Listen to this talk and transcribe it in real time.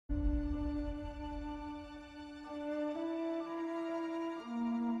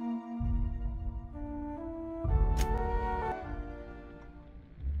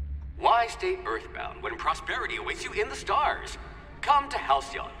stay earthbound when prosperity awaits you in the stars? Come to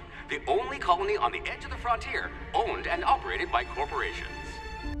Halcyon, the only colony on the edge of the frontier, owned and operated by corporations.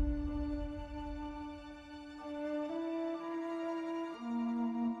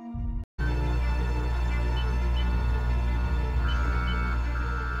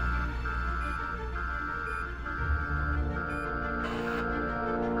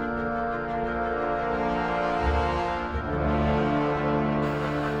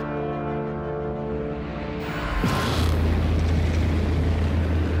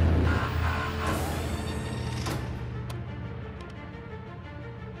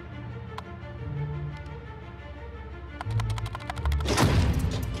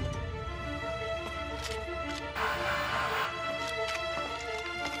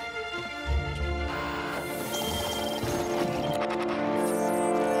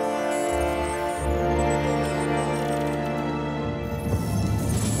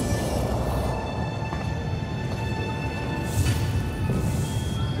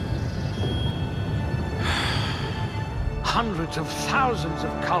 Hundreds of thousands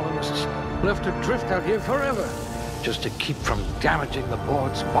of colonists left adrift out here forever, just to keep from damaging the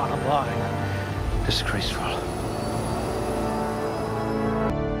board's bottom line. Disgraceful.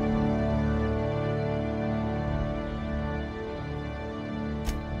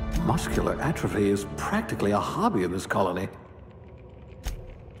 Muscular atrophy is practically a hobby in this colony.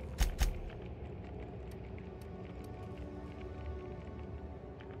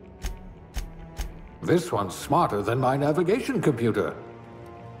 This one's smarter than my navigation computer.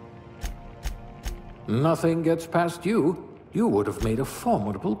 Nothing gets past you. You would have made a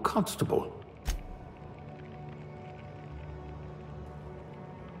formidable constable.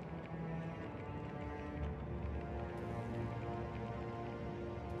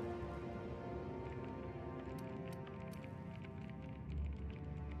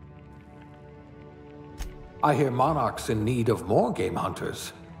 I hear Monarch's in need of more game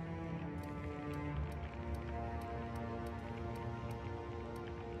hunters.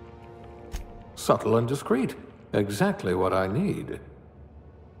 Subtle and discreet. Exactly what I need.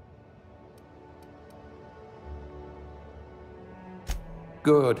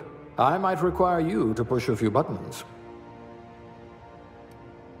 Good. I might require you to push a few buttons.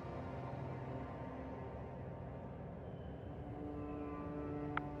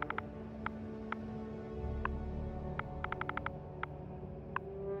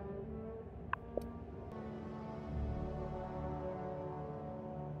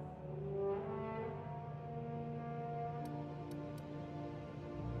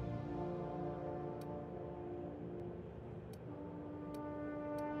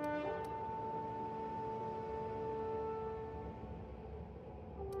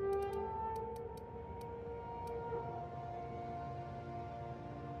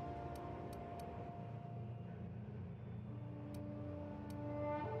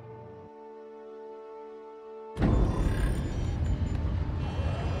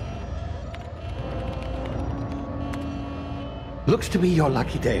 Looks to be your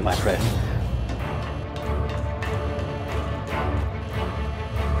lucky day, my friend.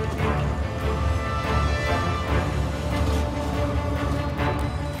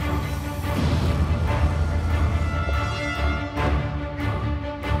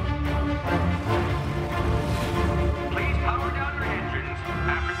 Please power down your engines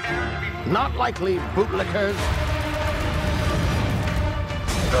and prepare to be... Not likely, bootlickers.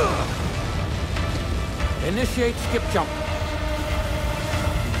 Initiate skip jump.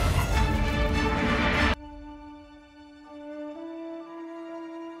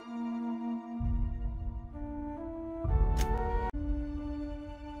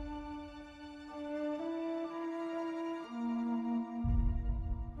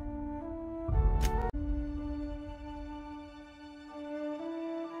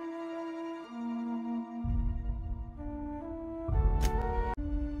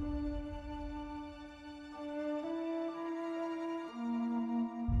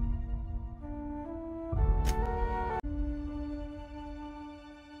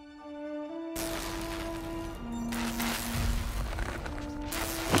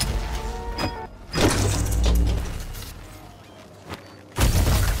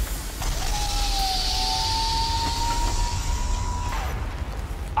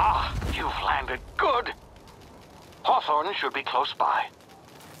 Good. Hawthorne should be close by.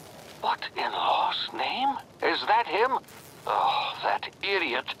 What in law's name? Is that him? Oh, that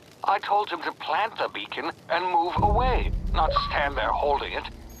idiot. I told him to plant the beacon and move away, not stand there holding it.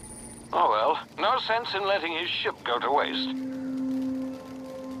 Oh well, no sense in letting his ship go to waste.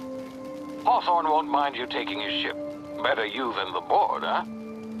 Hawthorne won't mind you taking his ship. Better you than the board, huh?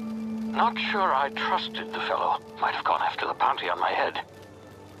 Not sure I trusted the fellow. Might have gone after the bounty on my head.